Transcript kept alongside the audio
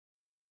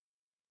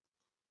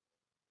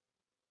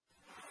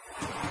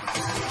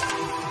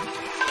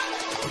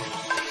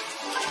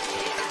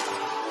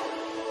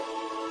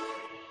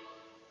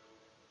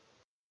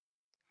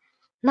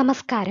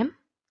നമസ്കാരം.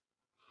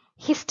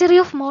 History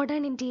of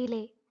modern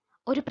ഇന്ത്യയിലെ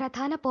ഒരു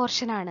പ്രധാന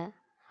പോർഷനാണ്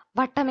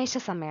വട്ടമേശ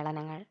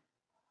സമ്മേളനങ്ങൾ.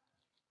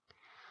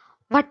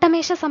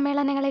 വട്ടമേശ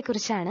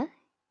സമ്മേളനങ്ങളെക്കുറിച്ചാണ്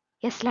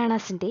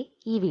യെസ്ലാണാസിന്റെ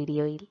ഈ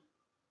വീഡിയോയിൽ.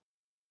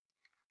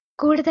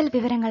 കൂടുതൽ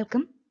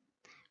വിവരങ്ങൾക്കും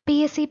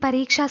PSC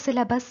പരീക്ഷാ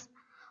സിലബസ്,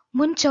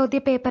 മുൻ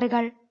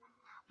ചോദ്യപേപ്പറുകൾ,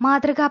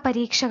 മാതൃകാ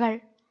പരീക്ഷകൾ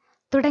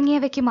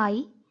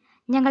തുടങ്ങിയവയ്ക്കുമായി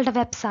ഞങ്ങളുടെ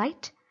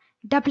വെബ്സൈറ്റ്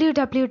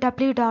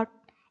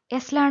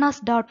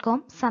www.yeslanas.com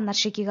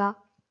സന്ദർശിക്കുക.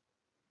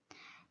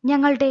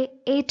 ഞങ്ങളുടെ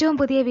ഏറ്റവും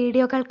പുതിയ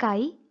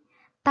വീഡിയോകൾക്കായി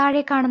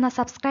താഴെ കാണുന്ന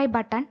സബ്സ്ക്രൈബ്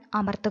ബട്ടൺ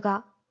അമർത്തുക.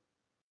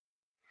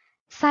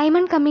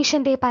 സൈമൺ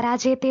കമ്മീഷന്റെ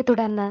പരാജയത്തെ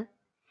തുടർന്ന്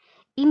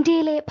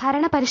ഇന്ത്യയിലെ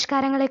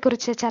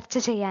ഭരണപരിഷ്കാരങ്ങളെക്കുറിച്ച് ചർച്ച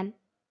ചെയ്യാൻ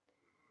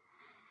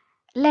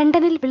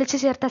ലണ്ടനിൽ വിളിച്ചു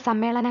ചേർത്ത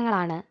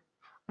സമ്മേളനങ്ങളാണ്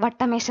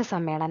വട്ടമേശ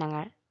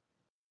സമ്മേളനങ്ങൾ.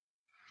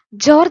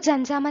 ജോർജ്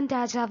അഞ്ചാമൻ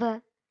രാജാവ്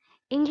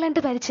ഇംഗ്ലണ്ട്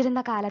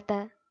ഭരിച്ചിരുന്ന കാലത്ത്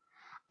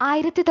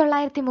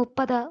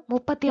 1930,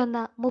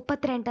 31,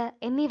 32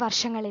 എന്നീ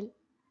വർഷങ്ങളിൽ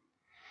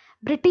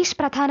ബ്രിട്ടീഷ്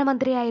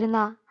പ്രധാനമന്ത്രിയായിരുന്ന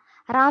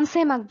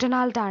റാംസെ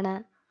മക്ഡൊണാൾഡ് ആണ്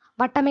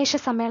വട്ടമേശ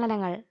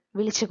സമ്മേളനങ്ങൾ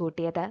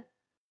വിളിച്ചുകൂട്ടിയത്.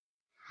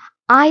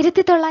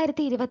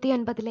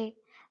 1929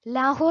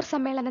 ലാഹോർ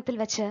സമ്മേളനത്തിൽ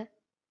വച്ച്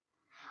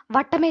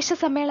വട്ടമേശ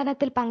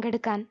സമ്മേളനത്തിൽ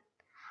പങ്കെടുക്കാൻ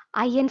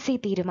INC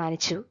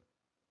തീരുമാനിച്ചു.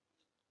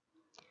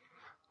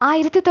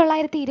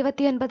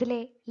 1929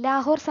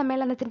 ലാഹോർ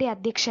സമ്മേളനത്തിന്റെ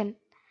അധ്യക്ഷൻ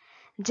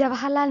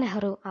ജവഹർലാൽ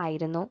നെഹ്റു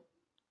ആയിരുന്നു.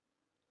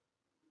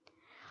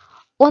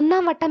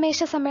 ഒന്നാം വട്ടമേശ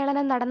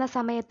സമ്മേളനം നടന്ന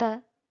സമയത്ത്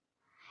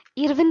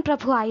ഇർവിൻ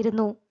പ്രഭു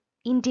ആയിരുന്നു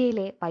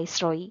ഇന്ത്യയിലെ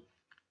വൈസ്രോയി.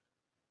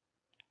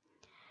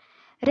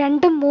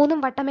 2ഉം 3ഉം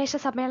വട്ടമേശ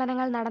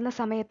സമ്മേളനങ്ങൾ നടന്ന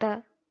സമയത്ത്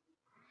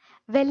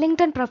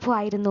വെല്ലിംഗ്ടൺ പ്രഭു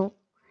ആയിരുന്നു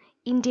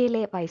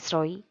ഇന്ത്യയിലെ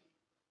വൈസ്രോയി.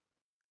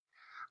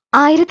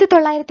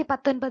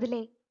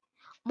 1919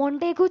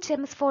 മൊണ്ടേഗു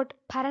ചെംസ്ഫോർഡ്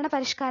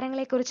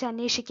ഭരണപരിഷ്കാരങ്ങളെക്കുറിച്ച്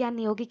അന്വേഷിക്കാൻ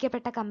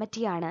നിയോഗിക്കപ്പെട്ട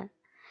കമ്മിറ്റിയാണ്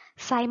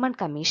Simon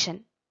commission.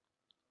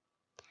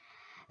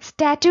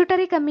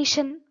 Statutory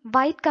commission,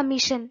 white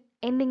commission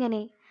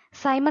എന്നിങ്ങനെ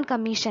സൈമൺ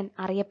കമ്മീഷൻ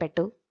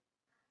അറിയപ്പെട്ടു.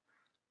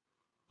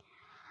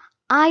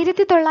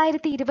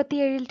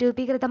 1927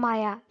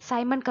 രൂപീകൃതമായ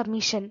സൈമൺ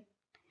കമ്മീഷൻ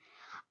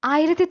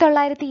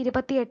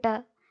 1928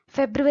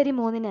 ഫെബ്രുവരി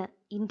 3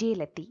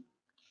 ഇന്ത്യയിലെത്തി.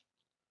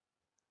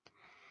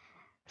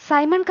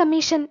 സൈമൺ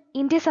കമ്മീഷൻ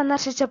ഇന്ത്യ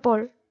സന്ദർശിച്ചപ്പോൾ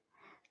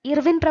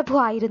ഇർവിൻ പ്രഭു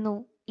ആയിരുന്നു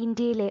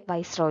ഇന്ത്യയിലെ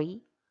വൈസ്രോയി.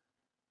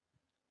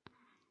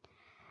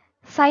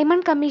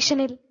 സൈമൺ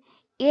കമ്മീഷനിൽ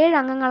 7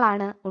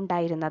 അംഗങ്ങളാണ്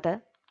ഉണ്ടായിരുന്നത്.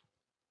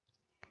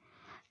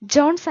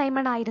 ജോൺ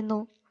സൈമൺ ആയിരുന്നു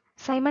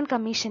സൈമൺ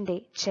കമ്മീഷന്റെ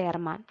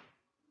ചെയർമാൻ.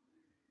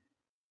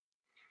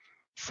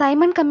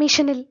 സൈമൺ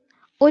കമ്മീഷനിൽ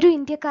ഒരു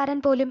ഇന്ത്യക്കാരൻ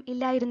പോലും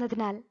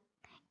ഇല്ലായിരുന്നതിനാൽ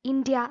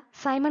ഇന്ത്യ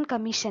സൈമൺ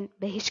കമ്മീഷൻ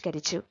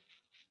ബഹിഷ്കരിച്ചു.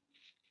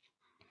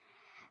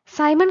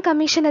 സൈമൺ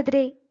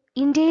കമ്മീഷനെതിരെ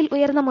ഇന്ത്യയിൽ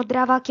ഉയർന്ന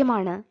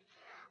മുദ്രാവാക്യമാണ്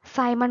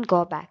Simon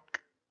go back.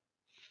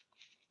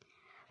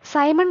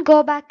 Simon go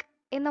back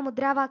എന്ന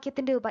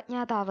മുദ്രാവാക്യത്തിന്റെ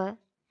ഉപജ്ഞാതാവ്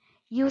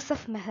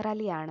യൂസഫ് മെഹർ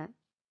അലിയാണ്.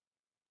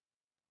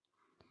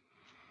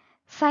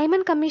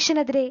 സൈമൺ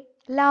കമ്മീഷനെതിരെ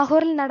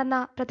ലാഹോറിൽ നടന്ന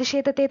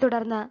പ്രതിഷേധത്തെ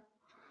തുടർന്ന്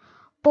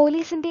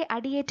പോലീസിന്റെ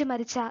അടിയേറ്റ്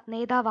മരിച്ച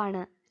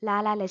നേതാവാണ്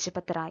ലാലാ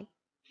ലജ്പത് റായ്.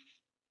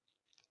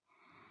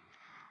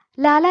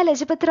 ലാലാ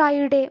ലജ്പത്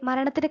റായിയുടെ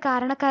മരണത്തിന്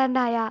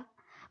കാരണക്കാരനായ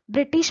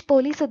ബ്രിട്ടീഷ്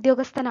പോലീസ്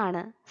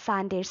ഉദ്യോഗസ്ഥനാണ്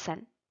സാൻഡേഴ്സൺ.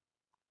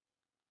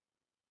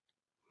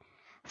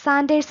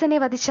 സാൻഡേഴ്സനെ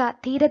വധിച്ച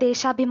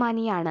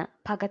ധീരദേശാഭിമാനിയാണ്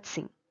Bhagat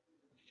Singh.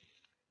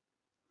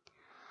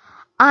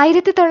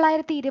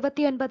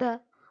 1929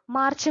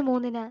 March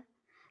 3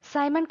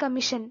 Simon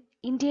commission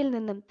ഇന്ത്യയിൽ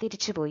നിന്നും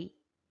തിരിച്ചുപോയി.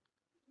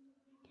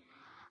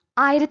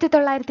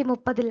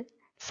 1930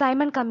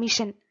 സൈമൺ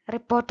കമ്മീഷൻ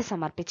റിപ്പോർട്ട്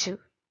സമർപ്പിച്ചു.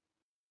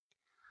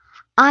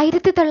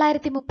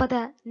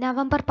 1930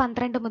 നവംബർ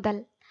 12 മുതൽ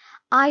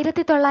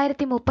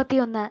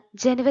 1931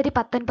 ജനുവരി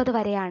 19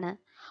 വരെയാണ്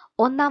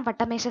ഒന്നാം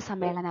വട്ടമേശ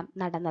സമ്മേളനം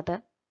നടന്നത്.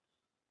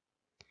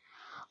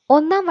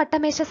 ഒന്നാം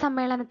വട്ടമേശ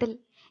സമ്മേളനത്തിൽ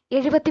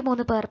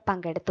 73 പേർ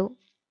പങ്കെടുത്തു.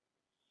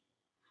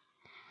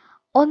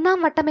 ഒന്നാം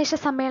വട്ടമേശ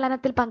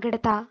സമ്മേളനത്തിൽ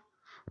പങ്കെടുത്ത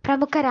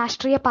പ്രമുഖ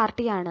രാഷ്ട്രീയ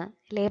പാർട്ടിയാണ്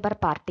ലേബർ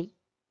പാർട്ടി.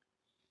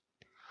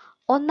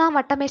 ഒന്നാം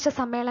വട്ടമേശ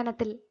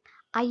സമ്മേളനത്തിൽ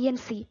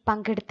INC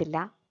പങ്കെടുത്തില്ല.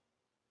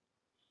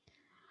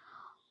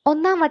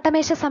 ഒന്നാം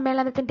വട്ടമേശ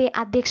സമ്മേളനത്തിന്റെ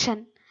അധ്യക്ഷൻ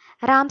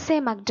റാംസെ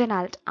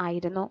മക്ഡൊണാൾഡ്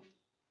ആയിരുന്നു.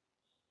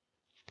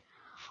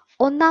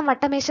 ഒന്നാം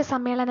വട്ടമേശ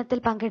സമ്മേളനത്തിൽ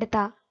പങ്കെടുത്ത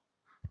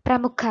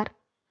പ്രമുഖർ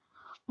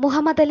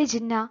Muhammad Ali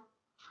Jinnah,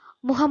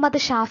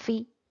 Muhammad Shafi,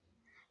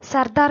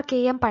 Sardar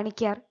KM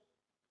Panicker,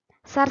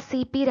 sir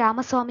CP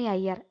Ramaswamy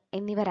Iyer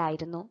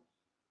എന്നിവരായിരുന്നു.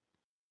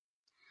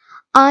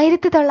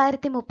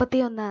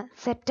 1931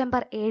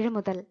 സെപ്റ്റംബർ 7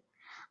 മുതൽ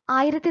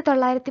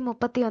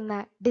 1931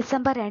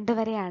 ഡിസംബർ 2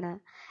 വരെയാണ്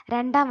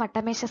രണ്ടാം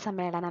വട്ടമേശ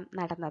സമ്മേളനം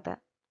നടന്നത്.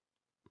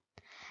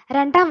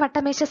 രണ്ടാം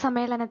വട്ടമേശ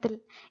സമ്മേളനത്തിൽ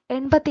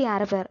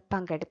 86 പേർ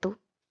പങ്കെടുത്തു.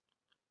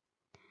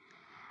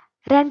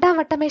 രണ്ടാം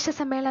വട്ടമേശ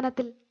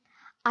സമ്മേളനത്തിൽ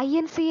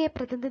INCയെ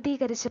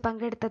പ്രതിനിധീകരിച്ച്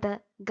പങ്കെടുത്തത്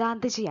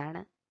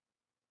ഗാന്ധിജിയാണ്.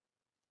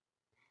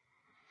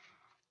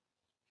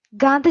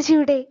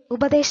 ഗാന്ധിജിയുടെ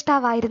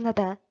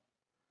ഉപദേഷ്ടാവായിരുന്നത്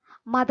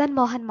മദൻ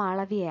മോഹൻ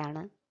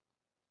മാളവ്യയാണ്.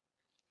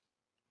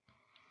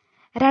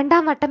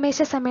 രണ്ടാം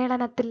വട്ടമേശ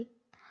സമ്മേളനത്തിൽ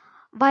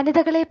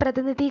വനിതകളെ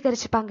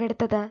പ്രതിനിധീകരിച്ച്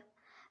പങ്കെടുത്തത്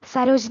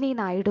സരോജിനി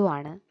നായിഡു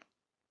ആണ്.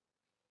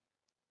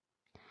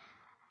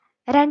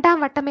 രണ്ടാം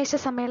വട്ടമേശ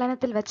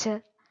സമ്മേളനത്തിൽ വച്ച്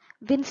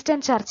വിൻസ്റ്റൺ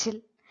ചർച്ചിൽ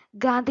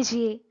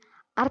ഗാന്ധിജിയെ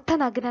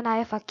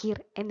അർദ്ധനഗ്നനായ ഫക്കീർ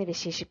എന്ന്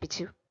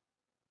വിശേഷിപ്പിച്ചു.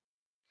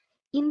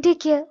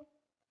 ഇന്ത്യക്ക്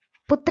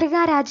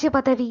പുത്രികാ രാജ്യ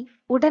പദവി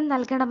ഉടൻ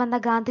നൽകണമെന്ന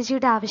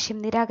ഗാന്ധിജിയുടെ ആവശ്യം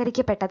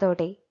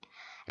നിരാകരിക്കപ്പെട്ടതോടെ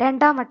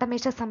രണ്ടാം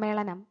വട്ടമേശ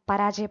സമ്മേളനം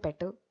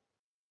പരാജയപ്പെട്ടു.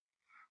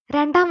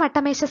 രണ്ടാം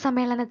വട്ടമേശ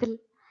സമ്മേളനത്തിൽ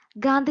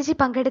ഗാന്ധിജി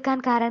പങ്കെടുക്കാൻ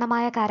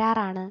കാരണമായ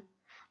കരാറാണ്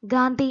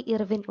ഗാന്ധി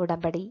ഇർവിൻ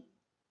ഉടമ്പടി.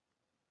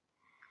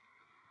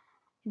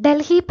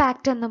 ഡൽഹി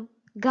പാക്ട് എന്നും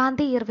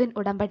ഗാന്ധി ഇർവിൻ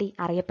ഉടമ്പടി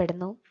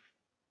അറിയപ്പെടുന്നു.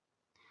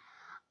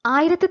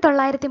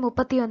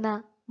 1931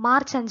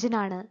 മാർച്ച്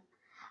 5-നാണ്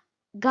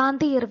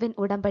ഗാന്ധി ഇർവിൻ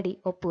ഉടമ്പടി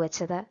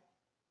ഒപ്പുവെച്ചത്.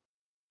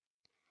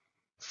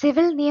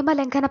 സിവിൽ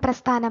നിയമലംഘന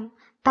പ്രസ്ഥാനം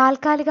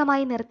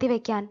താൽക്കാലികമായി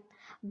നിർത്തിവെക്കാൻ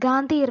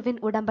ഗാന്ധി ഇർവിൻ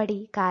ഉടമ്പടി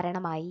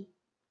കാരണമായി.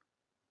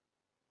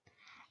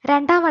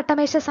 രണ്ടാം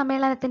വട്ടമേശ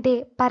സമ്മേളനത്തിന്റെ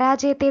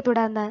പരാജയത്തെ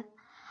തുടർന്ന്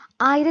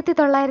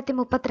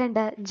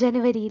 1932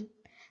 ജനുവരിയിൽ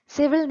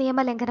സിവിൽ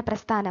നിയമലംഘന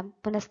പ്രസ്ഥാനം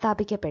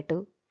പുനഃസ്ഥാപിക്കപ്പെട്ടു.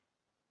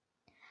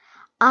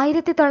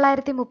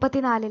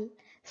 1934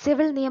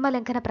 സിവിൽ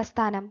നിയമലംഘന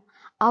പ്രസ്ഥാനം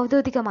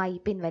ഔദ്യോഗികമായി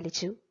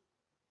പിൻവലിച്ചു.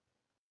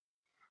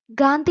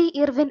 ഗാന്ധി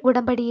ഇർവിൻ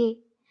ഉടമ്പടിയെ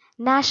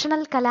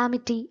നാഷണൽ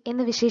കലാമിറ്റി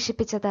എന്ന്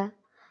വിശേഷിപ്പിച്ചത്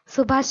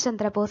സുഭാഷ്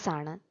ചന്ദ്രബോസ്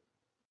ആണ്.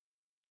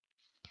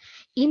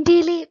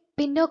 ഇന്ത്യയിലെ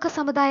പിന്നോക്ക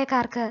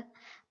സമുദായക്കാർക്ക്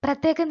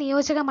പ്രത്യേക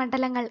നിയോജക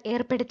മണ്ഡലങ്ങൾ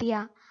ഏർപ്പെടുത്തിയ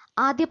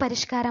ആദ്യ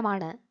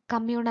പരിഷ്കാരമാണ്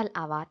കമ്മ്യൂണൽ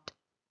അവാർഡ്.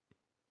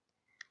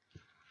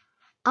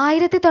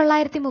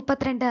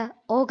 1932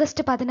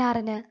 ഓഗസ്റ്റ്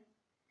 16-ന്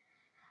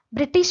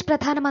ബ്രിട്ടീഷ്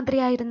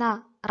പ്രധാനമന്ത്രിയായിരുന്ന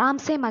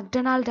റാംസെ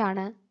മക്ഡൊണാൾഡ്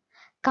ആണ്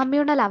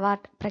കമ്മ്യൂണൽ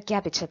അവാർഡ്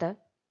പ്രഖ്യാപിച്ചത്.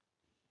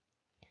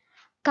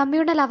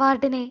 കമ്മ്യൂണൽ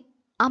അവാർഡിനെ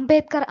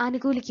അംബേദ്കർ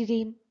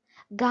അനുകൂലിക്കുകയും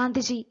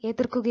ഗാന്ധിജി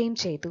എതിർക്കുകയും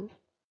ചെയ്തു.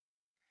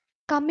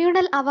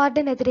 കമ്മ്യൂണൽ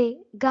അവാർഡിനെതിരെ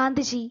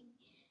ഗാന്ധിജി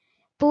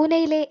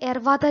പൂനെയിലെ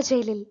എർവാദ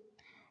ജയിലിൽ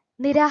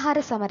നിരാഹാര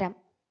സമരം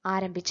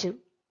ആരംഭിച്ചു.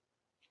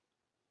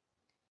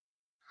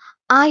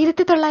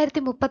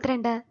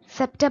 1932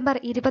 സെപ്റ്റംബർ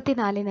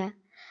 24-ന്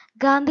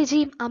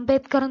ഗാന്ധിജിയും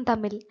അംബേദ്കറും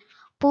തമ്മിൽ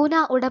പൂന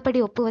ഉടമ്പടി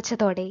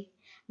ഒപ്പുവെച്ചതോടെ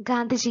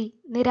ഗാന്ധിജി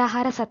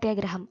നിരാഹാര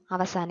സത്യാഗ്രഹം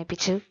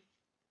അവസാനിപ്പിച്ചു.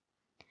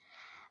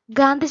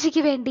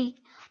 ഗാന്ധിജിക്ക് വേണ്ടി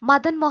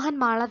മദൻ മോഹൻ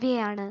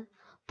മാളവ്യയാണ്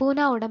പൂന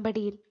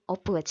ഉടമ്പടിയിൽ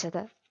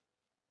ഒപ്പുവെച്ചത്.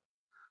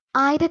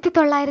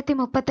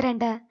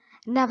 1932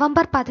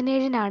 നവംബർ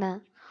 17-നാണ്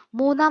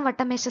മൂന്നാം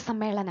വട്ടമേശ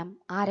സമ്മേളനം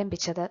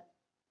ആരംഭിച്ചത്.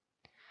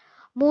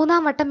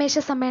 മൂന്നാം വട്ടമേശ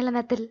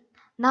സമ്മേളനത്തിൽ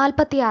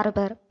 46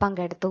 പേർ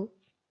പങ്കെടുത്തു.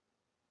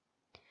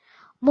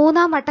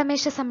 മൂന്നാം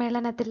വട്ടമേശ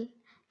സമ്മേളനത്തിൽ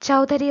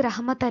ചൗധരി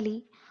റഹ്മത്ത് അലി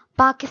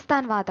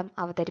പാകിസ്ഥാൻ വാദം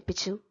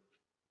അവതരിപ്പിച്ചു.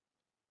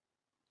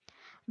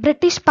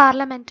 ബ്രിട്ടീഷ്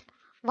പാർലമെന്റ്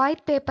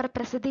വൈറ്റ് പേപ്പർ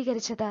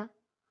പ്രസിദ്ധീകരിച്ചത്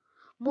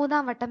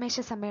മൂന്നാം വട്ടമേശ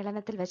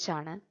സമ്മേളനത്തിൽ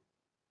വെച്ചാണ്.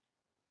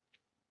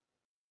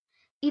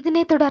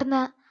 ഇതിനെ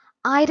തുടർന്ന്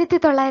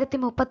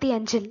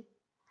 1935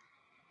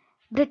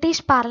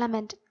 British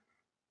parliament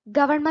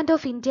government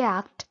of India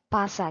act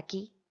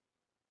പാസാക്കി.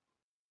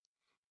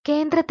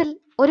 കേന്ദ്രത്തിൽ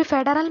ഒരു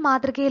ഫെഡറൽ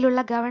മാതൃകയിലുള്ള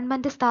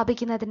ഗവൺമെന്റ്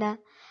സ്ഥാപിക്കുന്നതിന്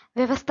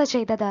വ്യവസ്ഥ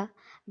ചെയ്തത്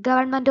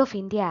ഗവൺമെന്റ് ഓഫ്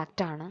ഇന്ത്യ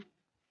ആക്ട് ആണ്.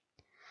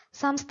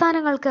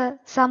 സംസ്ഥാനങ്ങൾക്ക്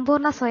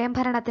സമ്പൂർണ്ണ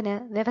സ്വയംഭരണത്തിന്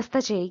വ്യവസ്ഥ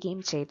ചെയ്യുകയും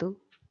ചെയ്തു.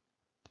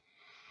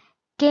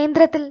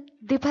 കേന്ദ്രത്തിൽ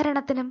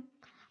ദ്വിഭരണത്തിനും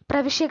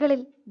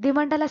പ്രവിശ്യകളിൽ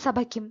ദ്വിമണ്ഡല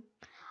സഭയ്ക്കും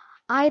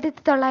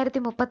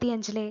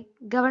 1935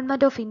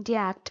 ഗവൺമെന്റ് ഓഫ് ഇന്ത്യ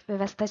ആക്ട്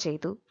വ്യവസ്ഥ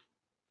ചെയ്തു.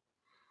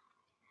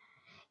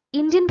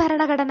 ഇന്ത്യൻ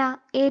ഭരണഘടന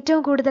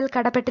ഏറ്റവും കൂടുതൽ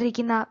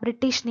കടപ്പെട്ടിരിക്കുന്ന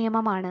ബ്രിട്ടീഷ്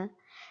നിയമമാണ്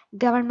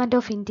government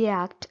of India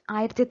act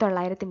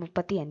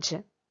 1935.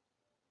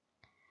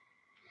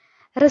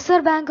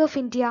 Reserve bank of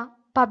India,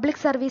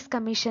 public service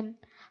commission,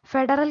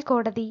 federal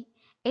കോടതി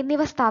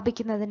എന്നിവ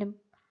സ്ഥാപിക്കുന്നതിനും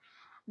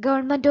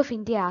ഗവൺമെന്റ് ഓഫ്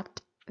ഇന്ത്യ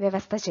ആക്ട്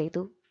വ്യവസ്ഥ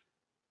ചെയ്തു.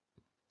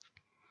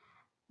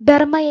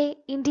 ബർമയെ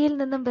ഇന്ത്യയിൽ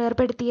നിന്നും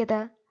വേർപെടുത്തിയത്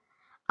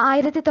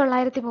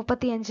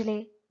 1935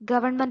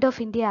 ഗവൺമെന്റ്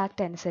ഓഫ് ഇന്ത്യ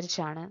ആക്ട്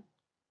അനുസരിച്ചാണ്.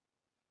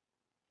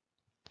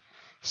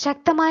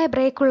 ശക്തമായ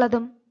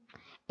ബ്രേക്കുള്ളതും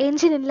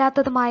എഞ്ചിൻ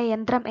ഇല്ലാത്തതുമായ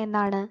യന്ത്രം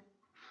എന്നാണ്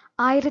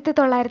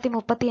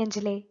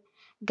 1935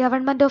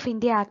 ഗവൺമെന്റ് ഓഫ്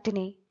ഇന്ത്യ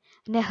ആക്ടിനെ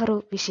നെഹ്റു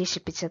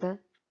വിശേഷിപ്പിച്ചത്.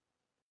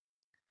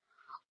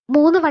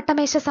 3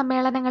 വട്ടമേശ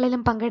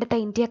സമ്മേളനങ്ങളിലും പങ്കെടുത്ത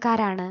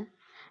ഇന്ത്യക്കാരാണ്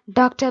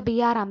doctor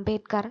BR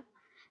Ambedkar,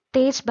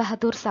 Tej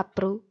Bahadur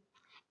Sapru,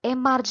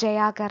 MR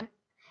ജയാകർ,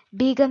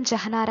 Begum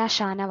Jahanara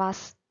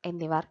Shanavas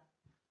എന്നിവർ.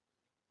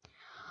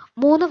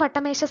 3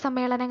 വട്ടമേശ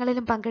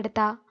സമ്മേളനങ്ങളിലും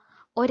പങ്കെടുത്ത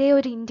ഒരേ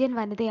ഒരു ഇന്ത്യൻ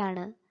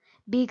വനിതയാണ്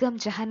ബീഗം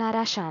ജഹനാര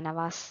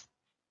ഷാനവാസ്.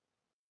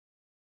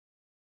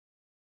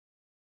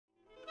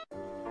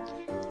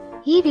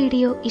 ഈ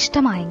വീഡിയോ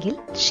ഇഷ്ടമായെങ്കിൽ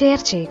ഷെയർ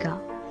ചെയ്യുക.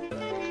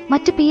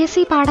 മറ്റ്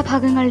PSC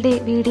പാഠഭാഗങ്ങളുടെ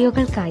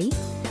വീഡിയോകൾക്കായി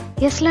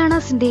യെസ്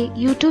ലേണേഴ്സിന്റെ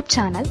യൂട്യൂബ്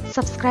ചാനൽ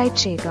സബ്സ്ക്രൈബ്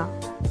ചെയ്യുക.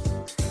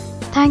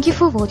 Thank you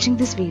for watching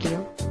this video.